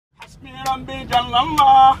حسبي ربي جل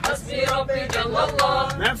الله حسبي ربي جل الله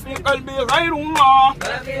ما في قلبي غير الله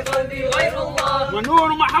ما في قلبي غير الله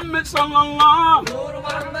ونور محمد صلى الله نور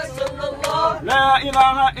محمد صلى الله لا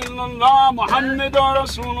إله إلا الله محمد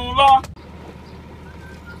رسول الله.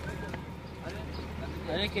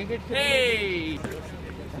 Hey!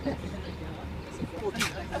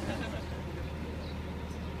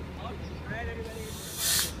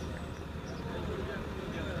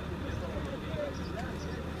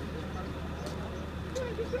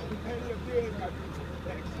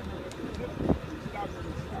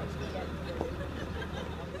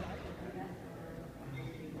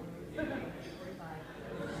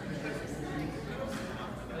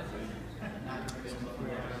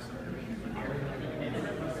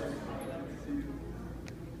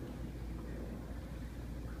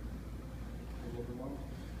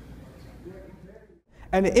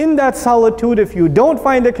 And in that solitude, if you don't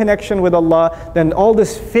find a connection with Allah, then all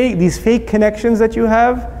these fake connections that you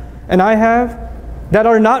have, and I have, that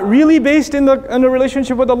are not really based in the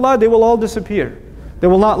relationship with Allah, they will all disappear. They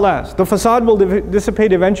will not last. The facade will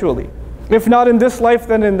dissipate eventually. If not in this life,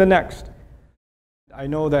 then in the next. I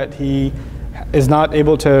know that he is not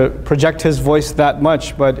able to project his voice that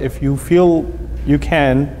much, but if you feel you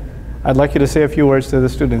can, I'd like you to say a few words to the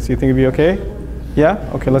students. You think it'd be okay? Yeah?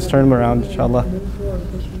 Okay, let's turn them around, inshallah.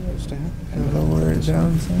 Lower it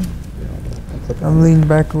down some. I'm leaning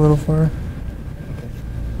back a little far.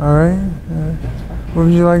 All right. Where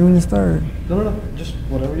would you like me to start? No. Just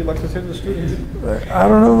whatever you'd like to say to the students. I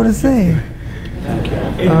don't know what to say.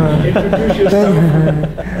 Introduce yourself.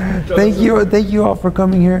 Thank you all for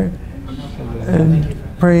coming here and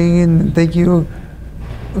praying, and thank you,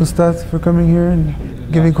 Ustaz, for coming here and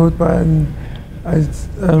giving khutbah. And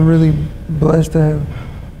I'm really blessed to have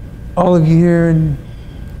all of you here, and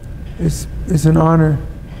it's an honor.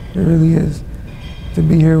 It really is to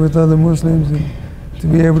be here with other Muslims and to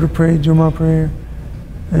be able to pray Jummah prayer,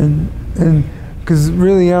 and because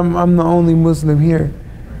really I'm the only Muslim here,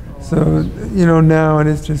 so now, and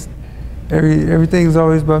it's just everything's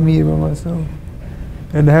always about me, about myself,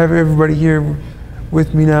 and to have everybody here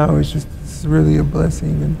with me now it's really a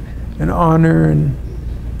blessing and an honor, and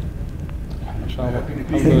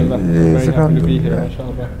very happy to be here.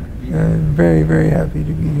 Very, very happy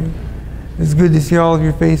to be here. It's good to see all of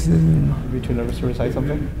your faces. And are you too nervous to recite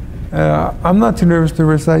something? I'm not too nervous to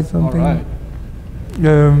recite something. All right.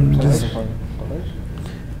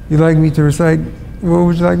 You'd like me to recite? What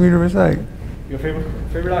would you like me to recite? Your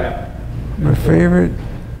favorite ayah? My favorite?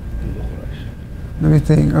 Let me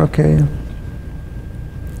think. Okay.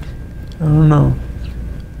 I don't know.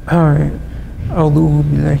 All right. أعوذ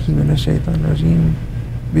بالله من الشيطان الرجيم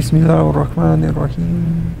بسم الله الرحمن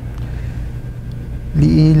الرحيم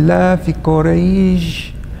لإيلاف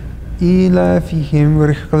قريش إيلافهم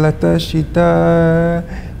رحلة الشتاء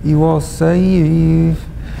والصيف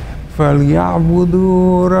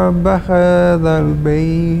فليعبدوا رب هذا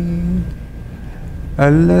البيت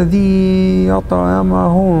الذي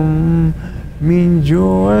أطعمهم من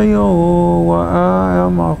جوع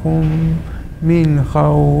وآمنهم من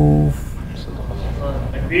خوف.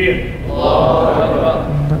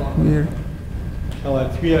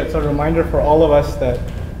 It's a reminder for all of us that,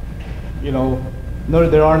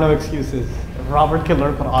 there are no excuses. Robert can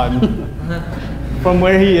learn Quran from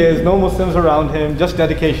where he is, no Muslims around him, just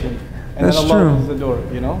dedication. And That's then Allah true. opens the door,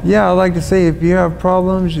 Yeah, I like to say, if you have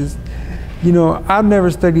problems, just, I've never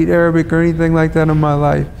studied Arabic or anything like that in my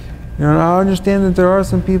life. I understand that there are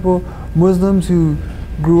some people, Muslims, who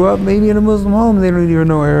grew up maybe in a Muslim home, they don't even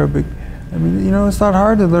know Arabic. I mean, it's not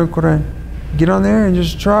hard to learn Quran. Get on there and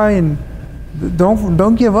just try, and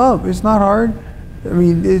don't give up. It's not hard. I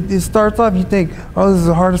mean, it starts off, you think, oh, this is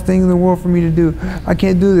the hardest thing in the world for me to do. I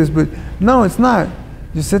can't do this, but no, it's not.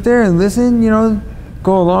 Just sit there and listen,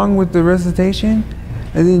 go along with the recitation,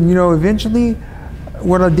 and then, eventually,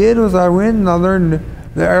 what I did was I went and I learned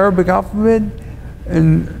the Arabic alphabet,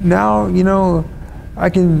 and now, I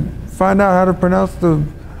can find out how to pronounce the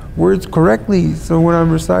words correctly. So when I'm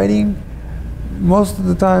reciting, most of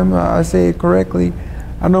the time I say it correctly.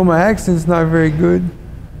 I know my accent's not very good,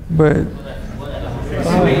 but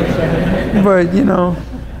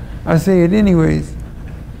I say it anyways.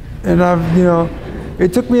 And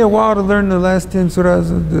it took me a while to learn the last 10 surahs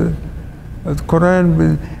of the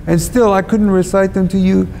Quran, and still I couldn't recite them to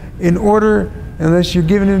you in order unless you're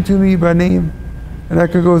giving them to me by name, and I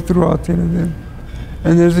could go through all 10 of them.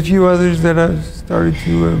 And there's a few others that I've started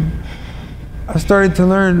to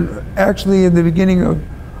learn. Actually, in the beginning of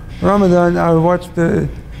Ramadan, I watched the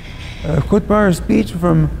khutbah or speech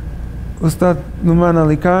from Ustad Numan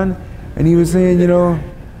Ali Khan, and he was saying,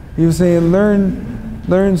 learn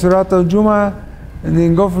learn Surat al-Jumu'ah, and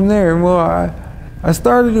then go from there. And well, I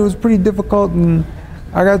started, it was pretty difficult, and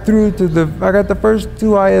I got through to I got the first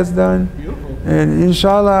 2 ayahs done. Beautiful. And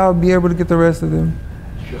inshallah, I'll be able to get the rest of them.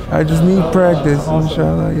 I just need practice,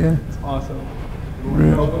 inshallah, yeah. It's awesome.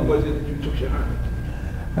 When was it that you took Shahada?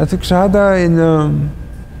 I took Shahada in,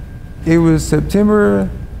 it was September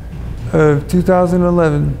of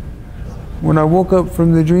 2011. When I woke up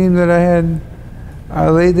from the dream that I had, I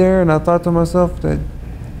lay there and I thought to myself that,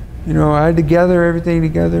 you know, I had to gather everything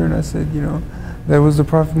together, and I said, you know, that was the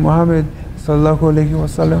Prophet Muhammad sallallahu alaihi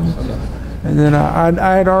wasallam. And then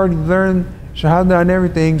I had already learned Shahada and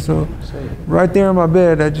everything, so right there in my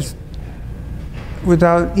bed, I just,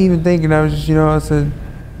 without even thinking, I was just, you know, I said,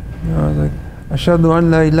 you know, I was like, Ashhadu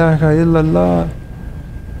an la ilaha illallah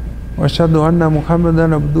wa ashhadu anna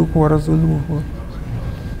Muhammadan abduhu wa rasuluhu.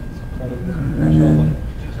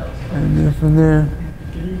 And then from there.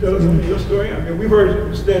 Can you tell us some of your story? I mean, we've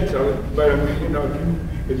heard Ustad tell it, but I mean, you know,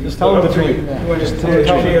 if you Just tell them the dream. You want to share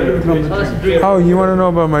the dream? Oh, you want to know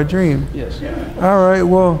about my dream? Yes. All right.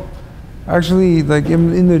 Well, actually, like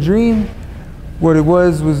in the dream, what it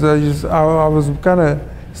was I was kind of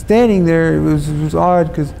standing there. It was odd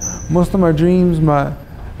because most of my dreams, I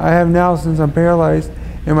have now since I'm paralyzed.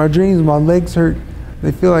 In my dreams, my legs hurt.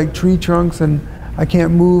 They feel like tree trunks, and I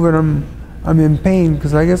can't move, and I'm in pain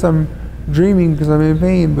because I guess I'm dreaming because I'm in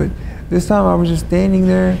pain. But this time I was just standing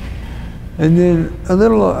there, and then a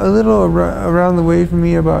little around the way from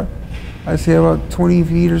me, I'd say about 20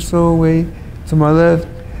 feet or so away to my left.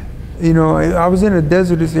 You know, I was in a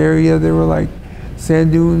desertous area. There were like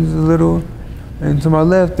sand dunes a little, and to my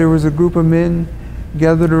left there was a group of men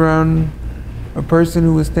gathered around a person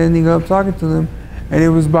who was standing up talking to them, and it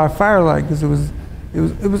was by firelight because it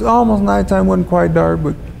was almost nighttime. Wasn't quite dark,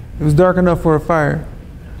 but it was dark enough for a fire,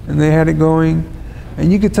 and they had it going,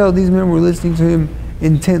 and you could tell these men were listening to him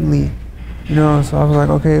intently, you know. So I was like,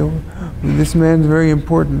 okay, well, this man's very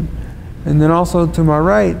important. And then also to my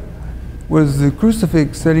right was the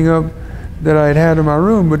crucifix setting up that I had in my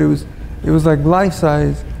room, but it was like life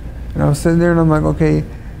size, and I was sitting there and I'm like, okay,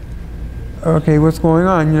 what's going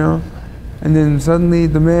on, you know? And then suddenly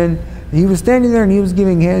the man, he was standing there and he was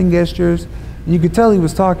giving hand gestures, and you could tell he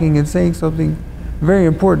was talking and saying something very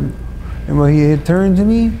important. And well, he had turned to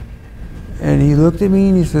me and he looked at me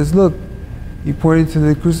and he says, look, he pointed to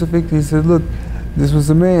the crucifix and he said, look, this was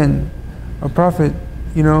a man, a prophet,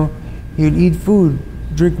 you know, he'd eat food,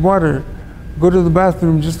 drink water, go to the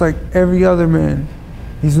bathroom just like every other man.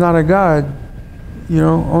 He's not a god, you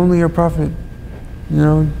know, only a prophet, you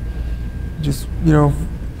know, just, you know,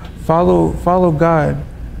 follow God,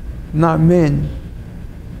 not men.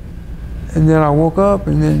 And then I woke up,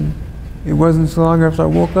 and then it wasn't so long after I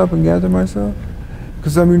woke up and gathered myself.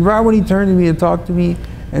 Because I mean, right when he turned to me and talked to me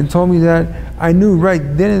and told me that, I knew right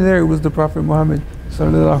then and there it was the Prophet Muhammad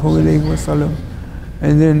sallallahu alaihi wasallam.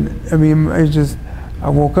 And then, I mean, I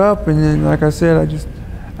woke up, and then, like I said,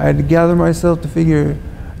 I had to gather myself to figure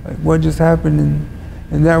like what just happened,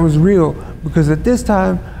 and that was real. Because at this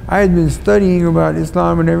time, I had been studying about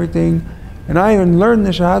Islam and everything, and I even learned the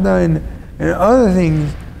Shahada and other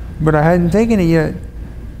things, but I hadn't taken it yet.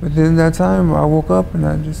 But then that time, I woke up and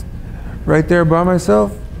I just, right there by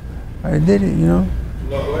myself, I did it, you know.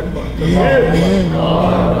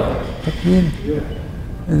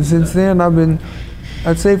 And since then,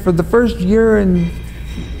 I'd say for the first year and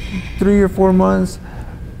 3 or 4 months,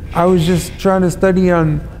 I was just trying to study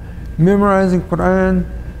on memorizing Quran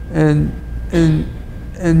and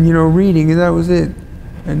you know, reading, and that was it.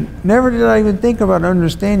 And never did I even think about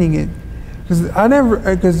understanding it,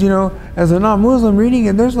 because you know, as a non-Muslim reading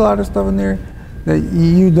it, there's a lot of stuff in there that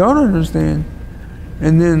you don't understand.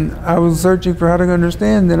 And then I was searching for how to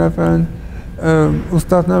understand. Then I found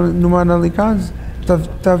Ustad Nouman Ali Khan's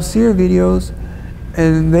tafsir videos,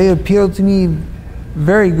 and they appealed to me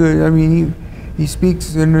very good. I mean, he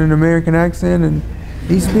speaks in an American accent, and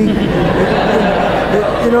he speaks.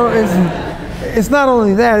 You know, it's not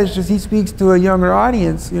only that, it's just he speaks to a younger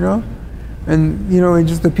audience, you know, and you know, it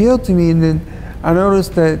just appealed to me. And then I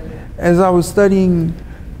noticed that as I was studying,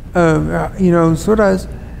 you know, surahs,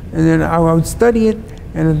 and then I would study it,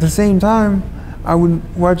 and at the same time I would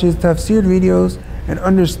watch his tafsir videos and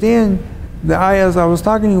understand the ayahs I was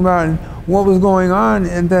talking about and what was going on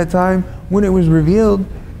at that time when it was revealed,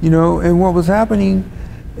 you know, and what was happening,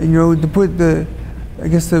 you know, to put the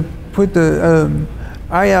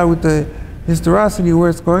ayah with the historicity where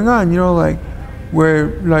it's going on, you know, like where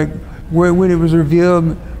when it was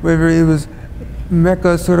revealed, whether it was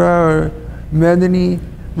Mecca Surah or Madani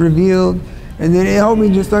revealed, and then it helped me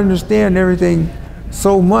just understand everything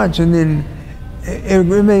so much. And then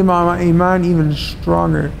it made my iman even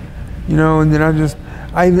stronger, you know. And then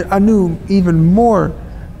I knew even more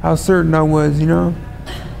how certain I was, you know.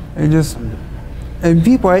 And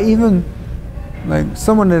people, like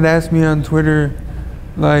someone that asked me on Twitter,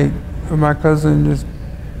 like, or my cousin just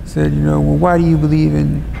said, you know, well, why do you believe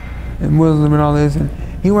in Muslim and all this? And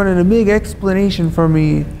he wanted a big explanation from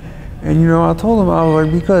me. And, you know, I told him, I was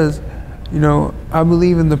like, because, you know, I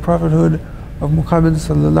believe in the prophethood of Muhammad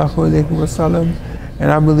sallallahu alaihi wasallam,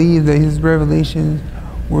 and I believe that his revelations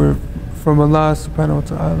were from Allah subhanahu wa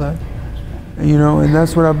ta'ala. And, you know, and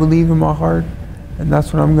that's what I believe in my heart, and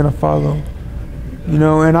that's what I'm gonna follow. You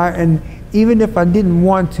know, and even if I didn't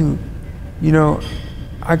want to, you know,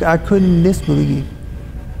 I couldn't disbelieve.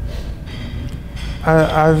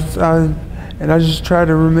 And I just try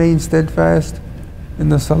to remain steadfast in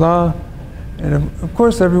the salah. And of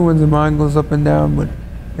course everyone's mind goes up and down, but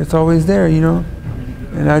it's always there, you know.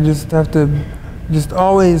 And I just have to just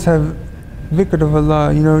always have dhikr of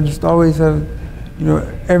Allah, you know, just always have, you know,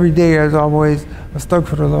 every day as always,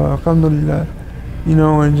 astaghfirullah, alhamdulillah, you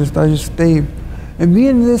know, and I just stay. And being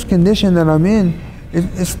in this condition that I'm in,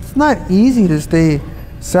 it's not easy to stay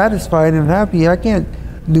satisfied and happy. I can't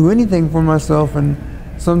do anything for myself, and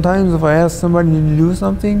sometimes if I ask somebody to do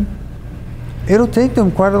something, it'll take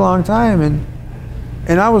them quite a long time.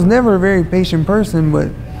 And I was never a very patient person,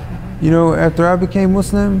 but, you know, after I became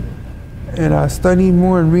Muslim and I studied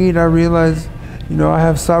more and read, I realized, you know, I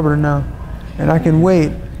have sabr now, and I can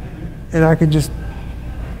wait, and I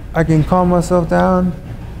can calm myself down,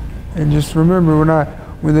 and just remember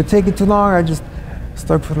when they take it too long, I just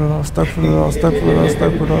astaghfirullah, astaghfirullah, astaghfirullah,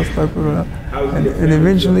 astaghfirullah, astaghfirullah, and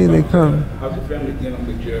eventually they come. How's the family dealing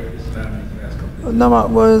with your Islam in the last couple of years?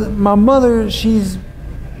 No, my mother, she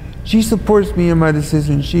supports me in my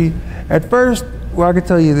decision. At first, well, I can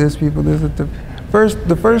tell you this, people. This is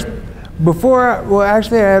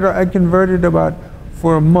I converted about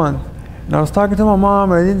for a month, and I was talking to my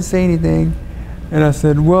mom, and I didn't say anything, and I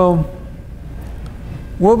said, well,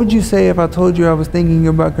 what would you say if I told you I was thinking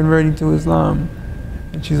about converting to Islam?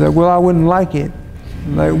 And she's like, well, I wouldn't like it.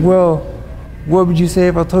 I'm like, well, what would you say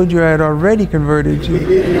if I told you I had already converted?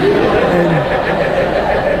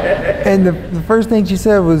 And the first thing she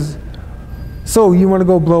said was, so you want to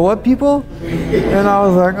go blow up people? And I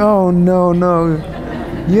was like, oh, no,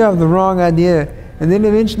 you have the wrong idea. And then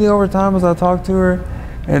eventually over time, as I talked to her,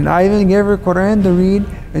 and I even gave her Quran to read,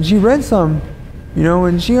 and she read some, you know,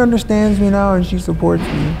 and she understands me now, and she supports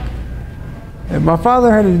me. And my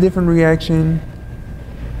father had a different reaction,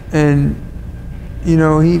 and, you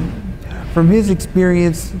know, from his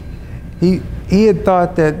experience, he had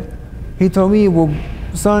thought that, he told me, well,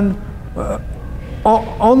 son,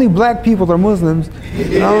 only black people are Muslims.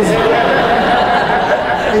 And I was,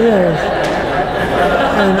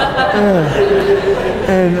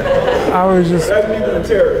 and I was just, that's even a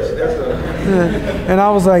terrorist. and I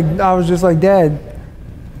was just like, Dad,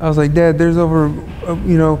 there's over,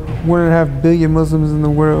 you know, 1.5 billion Muslims in the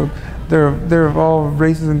world. They're of all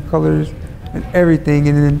races and colors and everything.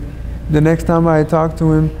 And then the next time I talked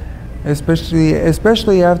to him,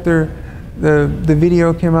 especially after the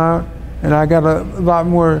video came out, and I got a lot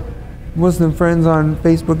more Muslim friends on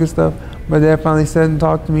Facebook and stuff, my dad finally sat and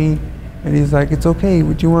talked to me, and he's like, it's okay,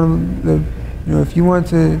 what you want to, you know, if you want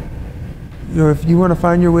to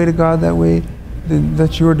find your way to God that way, then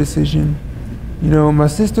that's your decision. You know, my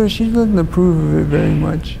sister, she doesn't approve of it very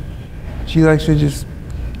much. She likes to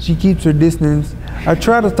she keeps her distance. I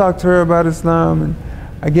try to talk to her about Islam, and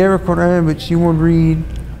I gave her Quran, but she won't read.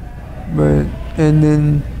 And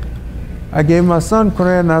then I gave my son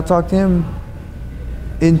Quran, and I talked him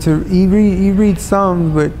he reads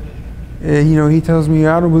some, but you know, he tells me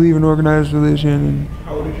I don't believe in organized religion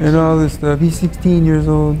and all this stuff. He's 16 years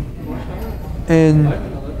old, and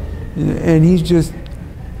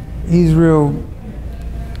he's real,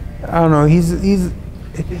 I don't know,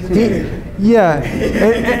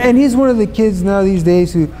 and he's one of the kids now these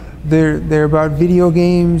days who they're about video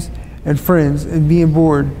games and friends and being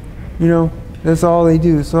bored, you know. That's all they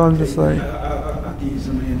do. So I'm just like, I'll give you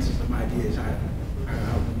some answers, some ideas how to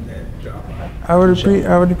help them that job.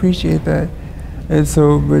 I would appreciate that. And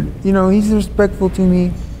so, but you know, he's respectful to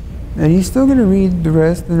me, and he's still gonna read the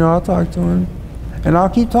rest. You know, I'll talk to him, and I'll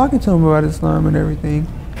keep talking to him about Islam and everything.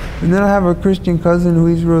 And then I have a Christian cousin who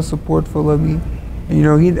he's real supportful of me. And you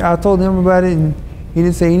know, I told him about it, and he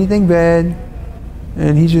didn't say anything bad.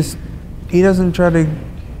 And he doesn't try to,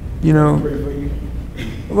 you know.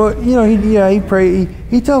 Well, you know,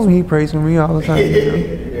 he tells me he prays for me all the time, you know.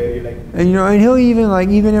 And you know, and he'll even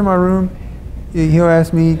in my room, he'll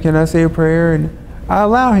ask me, can I say a prayer? And I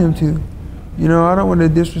allow him to. You know, I don't want to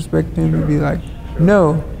disrespect him to be like,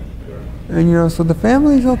 no. And you know, so the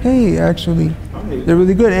family's okay, actually. They're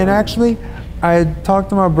really good. And actually, I had talked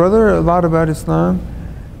to my brother a lot about Islam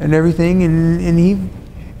and everything, and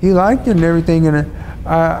he liked it and everything. And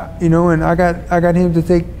you know, and I got him to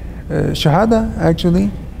take Shahada,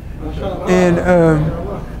 actually. And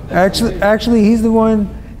actually, he's the one.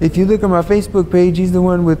 If you look at my Facebook page, he's the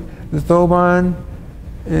one with the thobe on,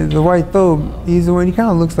 the white thobe. He's the one. He kind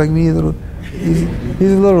of looks like me a little. He's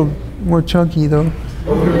a little more chunky though.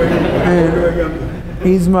 And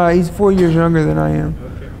he's 4 years younger than I am,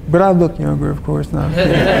 but I look younger, of course, now.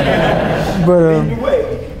 But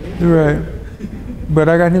right. But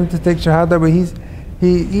I got him to take Shahada, but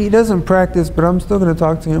he doesn't practice, but I'm still going to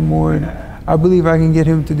talk to him more, and I believe I can get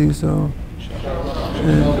him to do so.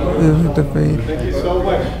 With the faith. Thank you so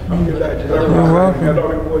much. You're welcome.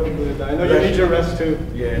 I know you need your rest too.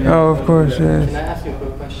 Yeah. Oh, of course, yes. Can I ask you a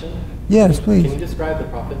quick question? Yes, please. Can you describe the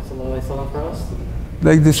Prophet ﷺ for us?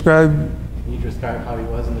 Like describe. Can you describe how he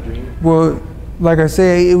was in the dream? Well, like I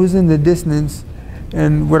say, it was in the distance,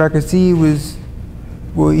 and what I could see was,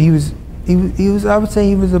 well, he was. I would say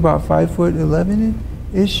he was about 5'11"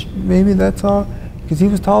 maybe that's all, because he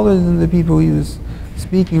was taller than the people he was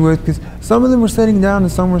speaking with. Because some of them were sitting down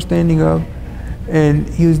and some were standing up, and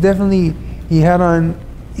he was definitely. He had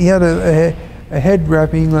a head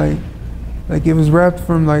wrapping like it was wrapped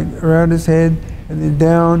from like around his head and then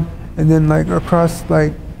down and then like across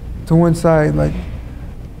like to one side, like,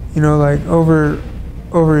 you know, like over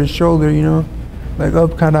his shoulder, you know, like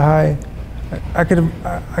up kind of high. I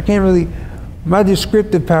can't really, my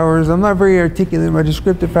descriptive powers, I'm not very articulate, my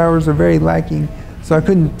descriptive powers are very lacking, so I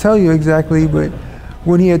couldn't tell you exactly, but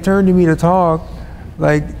when he had turned to me to talk,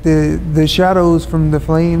 like the shadows from the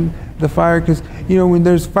flame, the fire, because, you know, when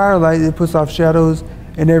there's firelight, it puts off shadows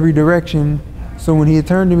in every direction, so when he had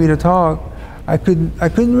turned to me to talk, I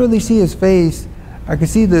couldn't really see his face, I could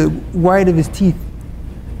see the white of his teeth,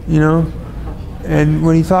 you know, and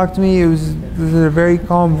when he talked to me, it was in a very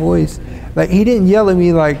calm voice. Like, he didn't yell at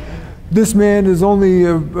me like, this man is only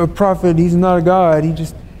a prophet, he's not a god. He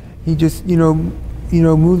just you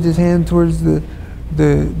know moved his hand towards the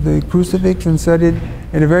crucifix and said it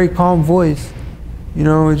in a very calm voice. You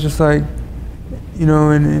know, it's just like, you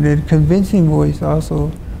know, in a convincing voice also.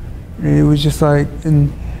 And it was just like,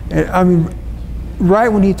 and I mean, right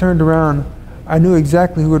when he turned around, I knew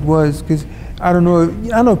exactly who it was, because I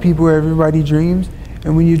know people, everybody dreams,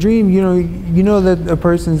 and when you dream, you know that a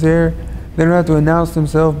person's there. They don't have to announce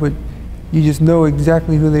themselves, but you just know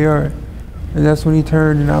exactly who they are. And that's when he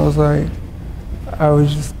turned, and I was like,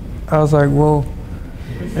 whoa.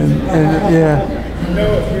 And yeah.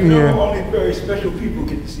 You know, only very special people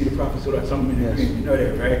get to see the Prophet Sallallahu Alaihi Wasallam. You know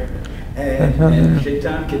that, right? And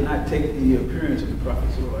Shaitan cannot take the appearance of the Prophet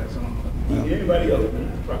Sallallahu Alaihi Wasallam. Anybody else but the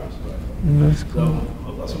Prophet Sallallahu Alaihi Wasallam. That's cool. So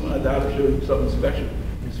Allah Subhanahu wa Ta'ala showed you something special.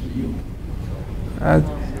 It's for you.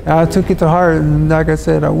 I took it to heart, and like I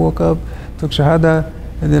said, I woke up, took Shahada,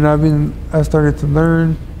 and then I started to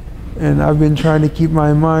learn, and I've been trying to keep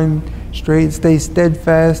my mind straight, stay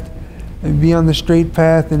steadfast, and be on the straight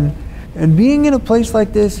path, and being in a place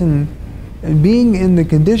like this, and being in the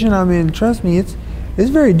condition I'm in, trust me, it's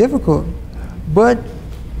very difficult, but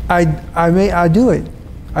I do it.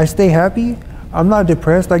 I stay happy. I'm not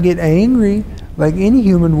depressed. I get angry like any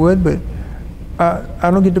human would, but I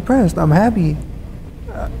don't get depressed. I'm happy.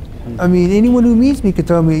 I mean, anyone who meets me could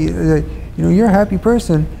tell me, you know, you're a happy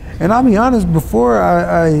person. And I'll be honest, before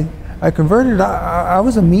I converted, I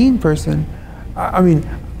was a mean person. I mean,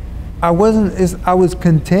 I was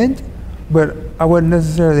content, but I wasn't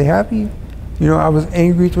necessarily happy. You know, I was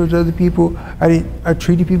angry towards other people. I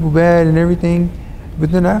treated people bad and everything.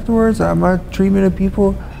 But then afterwards, my treatment of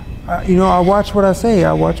people, you know, I watch what I say.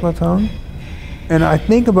 I watch my tongue, and I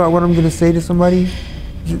think about what I'm going to say to somebody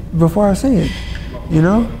before I say it. You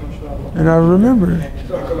know, and I remember,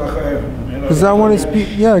 because I want to speak.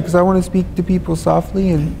 Yeah, because I want to speak to people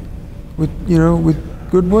softly and with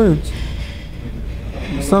good words.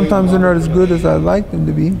 Sometimes they're not as good as I'd like them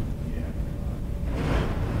to be.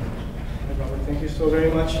 Thank you so very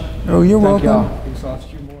much. Oh, you're welcome.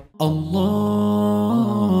 Allahu,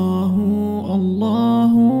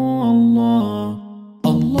 Allahu.